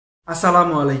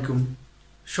আসসালামু আলাইকুম।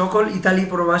 সকল ইতালি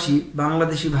প্রবাসী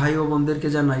বাংলাদেশি ভাই ও বোনদেরকে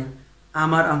জানাই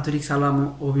আমার আন্তরিক সালাম ও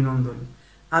অভিনন্দন।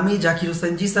 আমি জাকির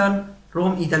হোসেন জিসান,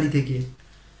 রোম, ইতালি থেকে।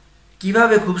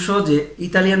 কিভাবে খুব সহজে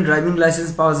ইতালিয়ান ড্রাইভিং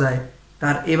লাইসেন্স পাওয়া যায়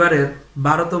তার এবারের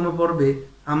 12তম পর্বে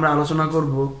আমরা আলোচনা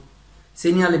করব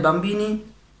সেনিয়ালে বাম্বিনি,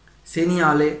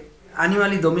 সেনিয়ালে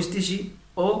আনিমালি domestici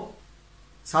ও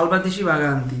selvatici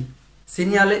vaganti,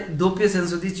 সেনিয়ালে doppio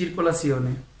senso di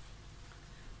circolazione।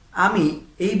 আমি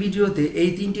এই ভিডিওতে এই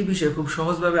তিনটি বিষয় খুব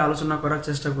সহজভাবে আলোচনা করার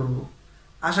চেষ্টা করব।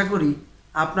 আশা করি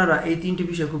আপনারা এই তিনটি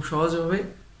বিষয় খুব সহজভাবে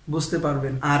বুঝতে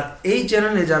পারবেন। আর এই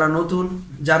চ্যানেলে যারা নতুন,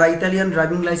 যারা ইতালিয়ান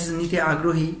ড্রাইভিং লাইসেন্স নিতে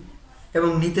আগ্রহী এবং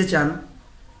নিতে চান,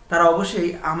 তারা অবশ্যই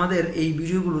আমাদের এই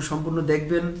ভিডিওগুলো সম্পূর্ণ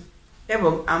দেখবেন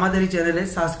এবং আমাদের এই চ্যানেলে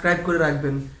সাবস্ক্রাইব করে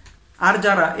রাখবেন। আর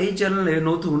যারা এই চ্যানেলে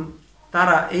নতুন,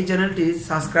 তারা এই চ্যানেলটি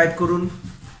সাবস্ক্রাইব করুন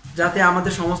যাতে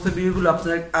আমাদের সমস্ত ভিডিওগুলো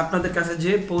আপনাদের কাছে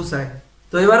যে পৌঁছায়।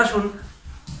 তো এবার আসুন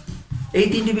এই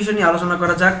তিনটি বিষয় নিয়ে আলোচনা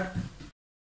করা যাক।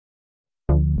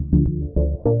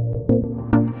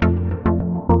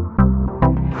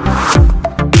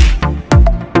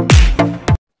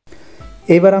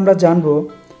 এবার আমরা জানব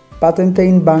পাতেন্তে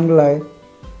ইন বাংলায়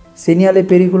সেনিয়ালে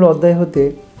পেরিকুলো অধ্যায় হতে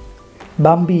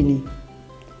বাম্বিনি,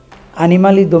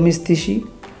 আনিমালি domestici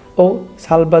ও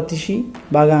selvatici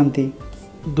vaganti,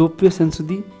 doppio senso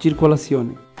di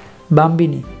circolazione।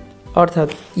 বাম্বিনি অর্থাৎ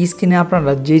স্ক্রিনে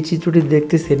আপনারা যে চিত্রটি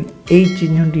দেখতেছেন, এই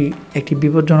চিহ্নটি একটি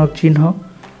বিপজ্জনক চিহ্ন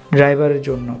ড্রাইভারের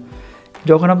জন্য।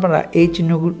 যখন আপনারা এই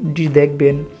চিহ্নটি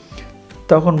দেখবেন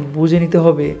তখন বুঝে নিতে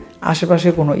হবে আশেপাশে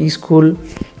কোনো স্কুল,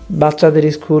 বাচ্চাদের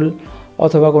স্কুল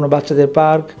অথবা কোনো বাচ্চাদের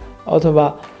পার্ক অথবা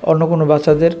অন্য কোনো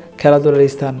বাচ্চাদের খেলাধুলার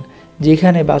স্থান,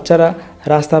 যেখানে বাচ্চারা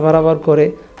রাস্তা পারাপার করে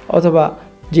অথবা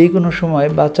যে কোনো সময়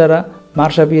বাচ্চারা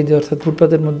মার্শাপিয়ে দিয়ে অর্থাৎ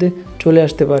ফুটপাতের মধ্যে চলে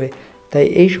আসতে পারে। তাই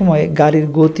এই সময়ে গাড়ির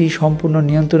গতি সম্পূর্ণ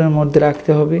নিয়ন্ত্রণের মধ্যে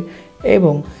রাখতে হবে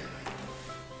এবং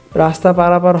রাস্তা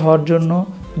পারাপার হওয়ার জন্য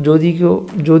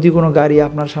যদি কোনো গাড়ি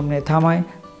আপনার সামনে থামায়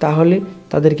তাহলে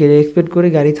তাদেরকে রেসপেক্ট করে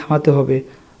গাড়ি থামাতে হবে।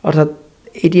 অর্থাৎ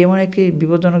এটি এমন একটি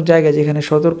বিপজ্জনক জায়গা যেখানে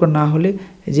সতর্ক না হলে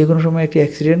যে কোনো সময় একটি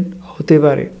অ্যাক্সিডেন্ট হতে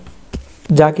পারে,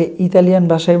 যাকে ইতালিয়ান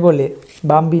ভাষায় বলে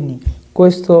বাম্বিনি।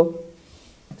 Questo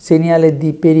segnale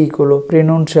di pericolo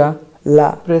preannuncia la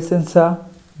presenza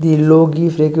di luoghi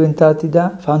frequentati da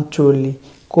fanciulli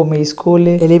come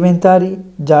scuole elementari,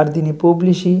 giardini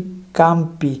pubblici,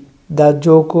 campi da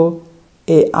gioco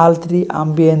e altri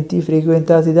ambienti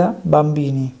frequentati da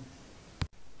bambini।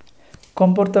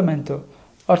 Comportamento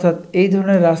অর্থাৎ এই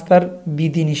ধরনের রাস্তার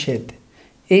বিধিনিষেধ।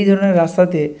 এই ধরনের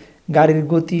রাস্তাতে গাড়ির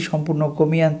গতি সম্পূর্ণ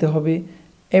কমিয়ে আনতে হবে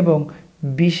এবং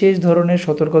বিশেষ ধরনের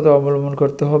সতর্কতা অবলম্বন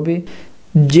করতে হবে।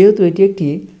 যেহেতু এটি একটি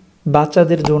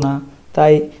বাচ্চাদের জোনা,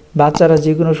 তাই বাচ্চারা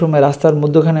যে কোনো সময় রাস্তার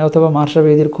মধ্যখানে অথবা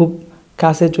মার্শাপিয়েদের খুব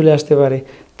কাছে চলে আসতে পারে।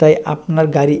 তাই আপনার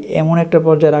গাড়ি এমন একটা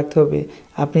পর্যায়ে রাখতে হবে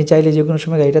আপনি চাইলে যে কোনো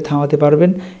সময় গাড়িটা থামাতে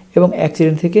পারবেন এবং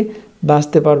অ্যাক্সিডেন্ট থেকে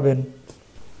বাঁচতে পারবেন।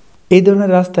 এই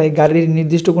ধরনের রাস্তায় গাড়ির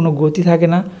নির্দিষ্ট কোনো গতি থাকে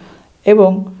না এবং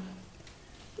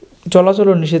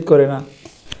চলাচলও নিষেধ করে না।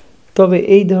 তবে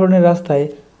এই ধরনের রাস্তায়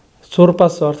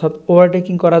সোরপাসো অর্থাৎ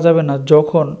ওভারটেকিং করা যাবে না।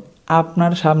 যখন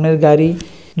আপনার সামনের গাড়ি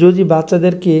যদি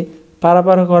বাচ্চাদেরকে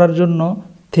পারাপার করার জন্য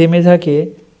থেমে থাকে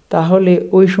তাহলে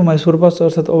ওই সময় সোরপাসো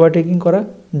অর্থাৎ ওভারটেকিং করা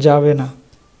যাবে না।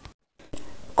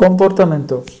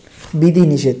 কম্পোর্তামেন্টো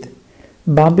বিধিনিষেধ।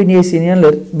 বাম্বিনি এই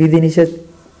সিগন্যালের বিধিনিষেধ,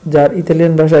 যার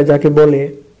ইতালিয়ান ভাষায় যাকে বলে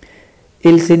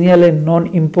Il segnale non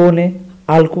impone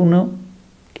alcun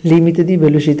limite di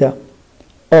velocità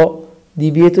o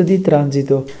divieto di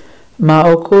transito, ma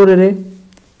occorre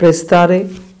prestare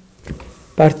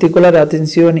particolare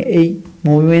attenzione ai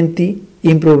movimenti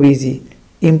improvvisi,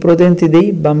 imprudenti dei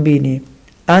bambini,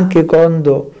 anche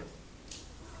quando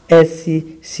essi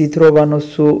si trovano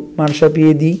su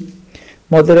marciapiedi,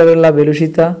 moderare la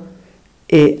velocità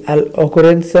e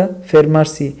all'occorrenza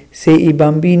fermarsi se i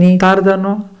bambini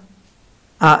tardano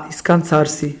a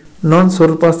scansarsi, non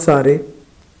sorpassare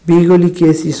vicoli che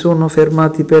si sono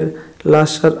fermati per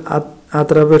lasciar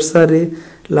attraversare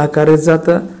la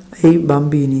carreggiata ai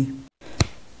bambini।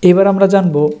 এবার আমরা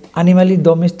জানব animali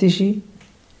domestici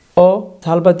ও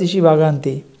selvatici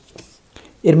vaganti।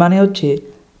 এর মানে হচ্ছে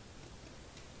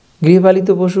গৃহপালিত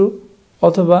পশু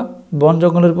অথবা বন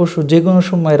জঙ্গলের পশু যে কোনো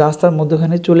সময় রাস্তার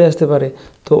মধ্যখানে চলে আসতে পারে।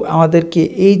 তো আমাদেরকে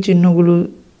এই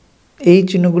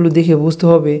চিহ্নগুলো দেখে বুঝতে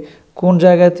হবে কোন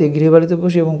জায়গাতে গৃহপালিত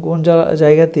পশু এবং কোন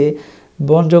জায়গাতে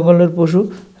বন জঙ্গলের পশু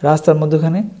রাস্তার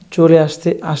মধ্যখানে চলে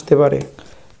আসতে পারে।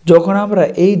 যখন আমরা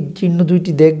এই চিহ্ন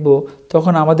দুইটি দেখব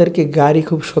তখন আমাদেরকে গাড়ি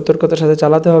খুব সতর্কতার সাথে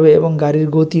চালাতে হবে এবং গাড়ির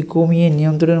গতি কমিয়ে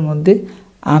নিয়ন্ত্রণের মধ্যে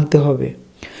আনতে হবে,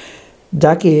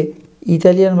 যাকে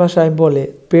ইতালিয়ান ভাষায় বলে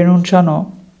preannunciano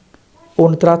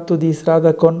un tratto di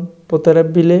strada con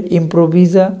potrebile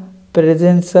improvvisa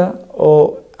presenza o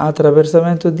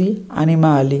attraversamento di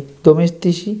animali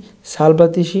domestici,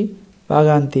 selvatici,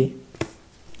 vaganti.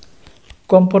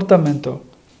 কম্পোর্টামেন্টো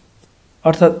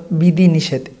অর্থাৎ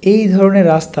বিধিনিষেধ। এই ধরনের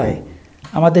রাস্তায়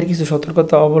আমাদের কিছু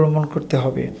সতর্কতা অবলম্বন করতে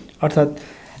হবে। অর্থাৎ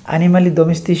অ্যানিমালি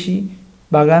ডোমেস্টিসি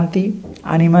বাগান্তি,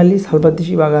 অ্যানিমালি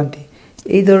সালভাতিসি বাগান্তি,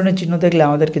 এই ধরনের চিহ্ন দেখলে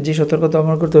আমাদেরকে যে সতর্কতা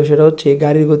অবলম্বন করতে হবে সেটা হচ্ছে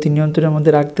গাড়ির গতি নিয়ন্ত্রণের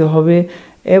মধ্যে রাখতে হবে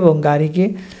এবং গাড়িকে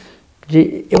যে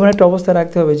এমন একটা অবস্থা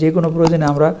রাখতে হবে যে কোনো প্রয়োজনে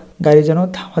আমরা গাড়ি যেন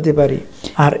থামাতে পারি।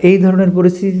 আর এই ধরনের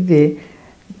পরিস্থিতিতে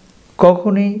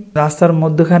কখনোই রাস্তার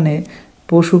মধ্যখানে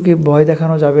পশুকে ভয়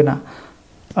দেখানো যাবে না,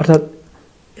 অর্থাৎ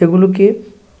এগুলোকে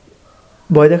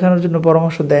ভয় দেখানোর জন্য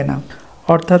পরামর্শ দেয় না।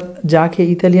 অর্থাৎ যাকে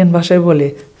ইতালিয়ান ভাষায় বলে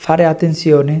ফারে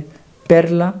আতেনসিওনে per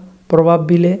la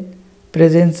probabile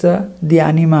presenza di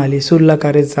animali sulla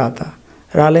carreggiata,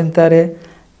 rallentare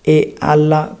e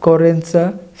all'occorrenza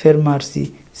fermarsi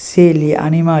se gli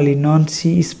animali non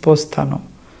si spostano,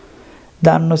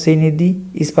 danno segni di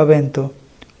spavento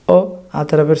o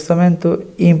attraversamento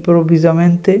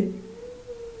improvvisamente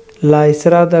la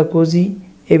strada, così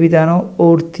evitano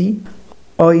urti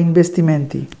o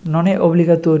investimenti. Non è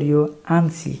obbligatorio,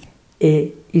 anzi è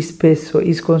spesso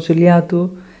sconsigliato,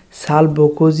 salvo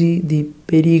casi di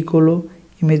pericolo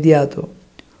immediato,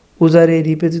 usare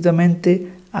ripetutamente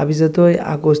avvisatore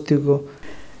acustico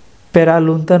per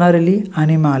allontanare gli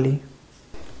animali.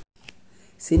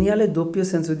 Segnale doppio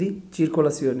senso di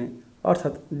circolazione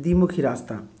অর্থাৎ দ্বিমুখী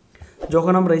রাস্তা।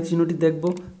 যখন আমরা এই চিহ্নটি দেখব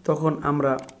তখন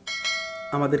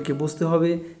আমাদেরকে বুঝতে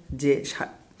হবে যে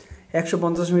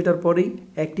 150 মিটার পরেই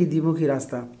একটি দ্বিমুখী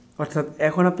রাস্তা। অর্থাৎ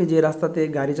এখন আপনি যে রাস্তাতে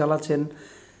গাড়ি চালাচ্ছেন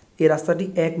এই রাস্তাটি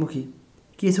একমুখী,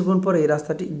 কিছুক্ষণ পরে এই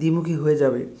রাস্তাটি দ্বিমুখী হয়ে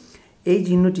যাবে। এই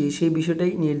চিহ্নটি সেই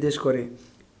বিষয়টাই নির্দেশ করে।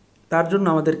 তার জন্য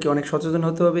আমাদেরকে অনেক সচেতন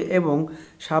হতে হবে এবং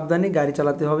সাবধানে গাড়ি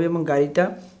চালাতে হবে এবং গাড়িটা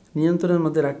নিয়ন্ত্রণের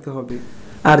মধ্যে রাখতে হবে।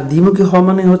 আর দ্বিমুখী হওয়া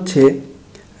মানে হচ্ছে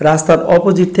রাস্তার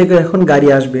অপোজিট থেকে এখন গাড়ি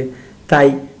আসবে, তাই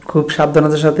খুব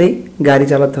সাবধানতার সাথেই গাড়ি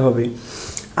চালাতে হবে।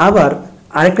 আবার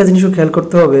আরেকটা জিনিসও খেয়াল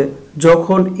করতে হবে,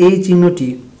 যখন এই চিহ্নটি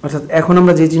অর্থাৎ এখন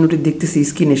আমরা যে চিহ্নটি দেখতেছি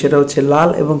স্ক্রিনে সেটা হচ্ছে লাল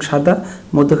এবং সাদা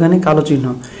মধ্যখানে কালো চিহ্ন,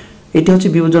 এটি হচ্ছে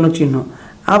বিপজ্জনক চিহ্ন।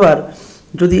 আবার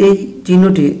যদি এই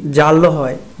চিহ্নটি জাল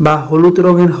হয় বা হলুদ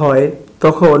রঙের হয়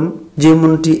তখন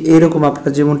যেমনটি এরকম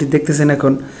আপনারা যেমনটি দেখতেছেন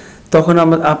এখন, তখন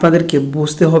আপনাদেরকে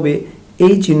বুঝতে হবে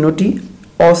এই চিহ্নটি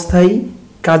অস্থায়ী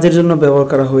কাজের জন্য ব্যবহার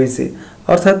করা হয়েছে।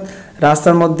 অর্থাৎ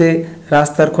রাস্তার মধ্যে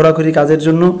রাস্তার খোরাখুরি কাজের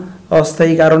জন্য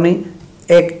অস্থায়ী কারণে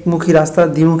একমুখী রাস্তা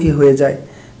দ্বিমুখী হয়ে যায়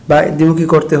বা দ্বিমুখী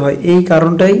করতে হয়, এই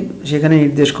কারণটাই সেখানে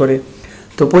নির্দেশ করে।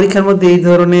 তো পরীক্ষার মধ্যে এই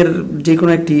ধরনের যে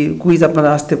কোনো একটি কুইজ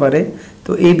আপনাদের আসতে পারে,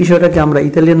 তো এই বিষয়টাকে আমরা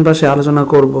ইতালিয়ান ভাষায় আলোচনা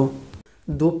করব।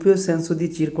 Doppio senso di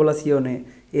circolazione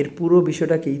এর পুরো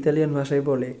বিষয়টাকে ইতালিয়ান ভাষায়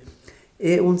বলে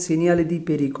è un segnale di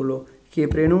pericolo che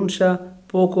pronuncia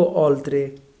poco oltre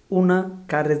una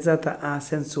carrezzata a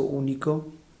senso unico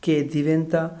che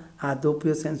diventa a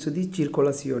doppio senso di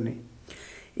circolazione.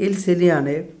 Il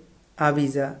segnale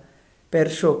avvisa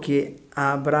perciò che a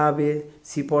breve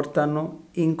si portano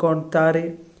in contare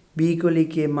veicoli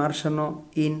che marciano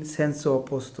in senso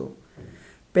opposto,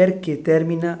 perché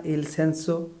termina il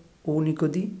senso unico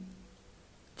di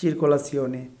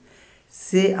circolazione.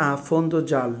 Se a fondo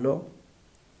giallo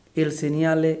il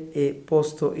segnale è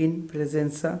posto in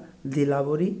presenza di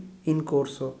lavori in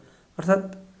corso, অর্থাৎ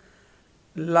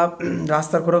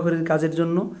রাস্তার খোরাখুরির কাজের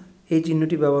জন্য এই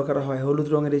চিহ্নটি ব্যবহার করা হয়, হলুদ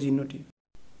রঙের এই চিহ্নটি।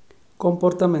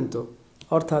 কম্পোর্টামেন্টো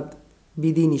অর্থাৎ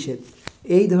বিধিনিষেধ।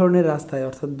 এই ধরনের রাস্তায়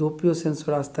অর্থাৎ দোপিও সেন্সো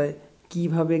রাস্তায়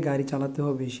কিভাবে গাড়ি চালাতে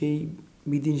হবে সেই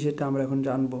বিধিনিষেধটা আমরা এখন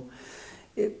জানব।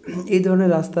 এই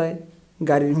ধরনের রাস্তায়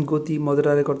গাড়ির গতি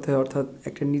মডারে করতে হয়, অর্থাৎ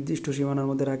একটা নির্দিষ্ট সীমানার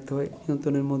মধ্যে রাখতে হয়,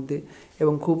 নিয়ন্ত্রণের মধ্যে,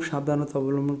 এবং খুব সাবধানতা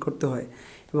অবলম্বন করতে হয়।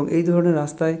 এবং এই ধরনের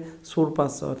রাস্তায়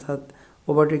সোরপাস অর্থাৎ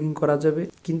ওভারটেকিং করা যাবে,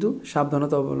 কিন্তু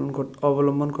সাবধানতা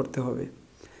অবলম্বন করতে হবে,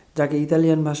 যাকে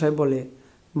ইতালিয়ান ভাষায় বলে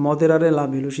moderare la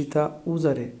velocità,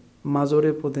 usare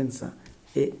maggiore potenza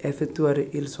e effettuare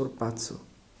il sorpasso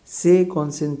se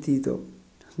consentito,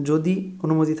 যদি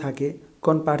অনুমতি থাকে,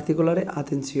 con particolare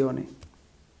attenzione।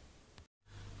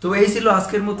 তো এই ছিল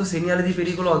আজকের মতো সেনিয়ালি দি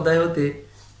পেরিকোলো অধ্যায় হতে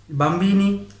বাম্বিনি,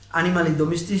 অ্যানিমালি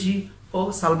ডোমেস্টিসি ও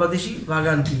সালভাতিসি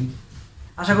ভাগান্তি।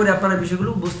 আশা করি আপনারা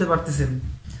বিষয়গুলো বুঝতে পারতেছেন।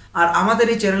 আর আমাদের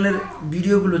এই চ্যানেলের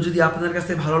ভিডিওগুলো যদি আপনাদের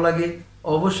কাছে ভালো লাগে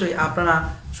অবশ্যই আপনারা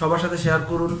সবার সাথে শেয়ার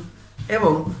করুন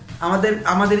এবং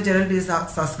আমাদের চ্যানেলটি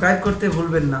সাবস্ক্রাইব করতে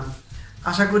ভুলবেন না।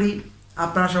 আশা করি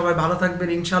আপনারা সবাই ভালো থাকবেন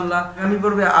ইনশাল্লাহ। আগামী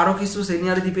পর্বে আরও কিছু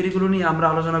সেনিয়ালি দি পেরিকোলো নিয়ে আমরা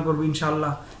আলোচনা করব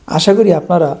ইনশাল্লাহ। আশা করি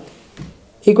আপনারা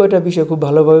এই কয়টা বিষয় খুব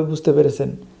ভালোভাবে বুঝতে পেরেছেন।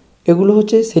 এগুলো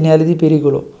হচ্ছে সেনিয়ালি দি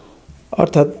পেরিকোলো,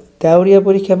 অর্থাৎ তেওরিয়া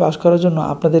পরীক্ষায় পাশ করার জন্য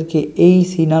আপনাদেরকে এই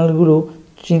সিগন্যালগুলো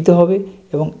চিনতে হবে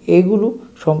এবং এগুলো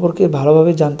সম্পর্কে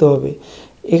ভালোভাবে জানতে হবে।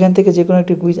 এখান থেকে যে কোনো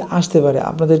একটি কুইজ আসতে পারে,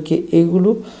 আপনাদেরকে এইগুলো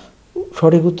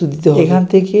সঠিক উত্তর দিতে হবে। এখান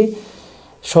থেকে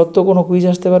সত্য কোনো কুইজ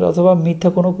আসতে পারে অথবা মিথ্যা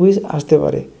কোনো কুইজ আসতে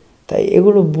পারে, তাই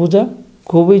এগুলো বোঝা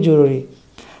খুবই জরুরি।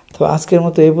 তো আজকের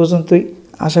মতো এই পর্যন্তই।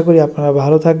 আশা করি আপনারা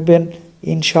ভালো থাকবেন,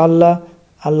 ইনশাআল্লাহ।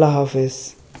 আল্লাহ হাফেজ।